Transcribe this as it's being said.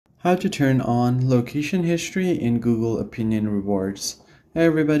How to turn on location history in Google Opinion Rewards. Hey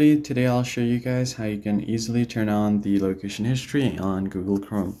everybody, today I'll show you guys how you can easily turn on the location history on Google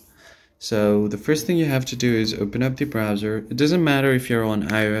Chrome. So the first thing you have to do is open up the browser. It doesn't matter if you're on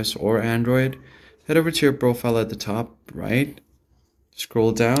iOS or Android. Head over to your profile at the top right,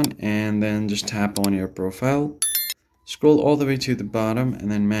 scroll down and then just tap on your profile. Scroll all the way to the bottom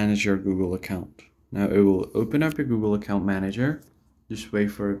and then manage your Google account. Now it will open up your Google account manager. Just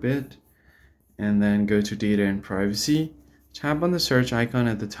wait for a bit and then go to data and privacy. Tap on the search icon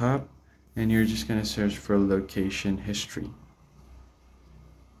at the top and you're just going to search for location history.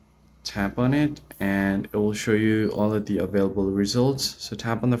 Tap on it and it will show you all of the available results. So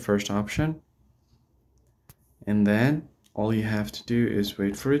tap on the first option and then all you have to do is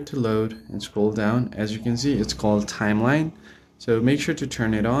wait for it to load and scroll down. As you can see, it's called timeline, so make sure to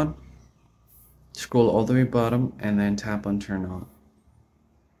turn it on. Scroll all the way bottom and then tap on turn on.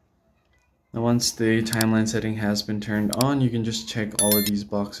 Now once the timeline setting has been turned on, you can just check all of these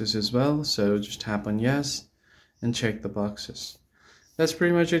boxes as well. So just tap on yes and check the boxes. That's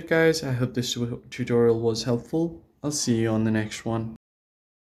pretty much it, guys. I hope this tutorial was helpful. I'll see you on the next one.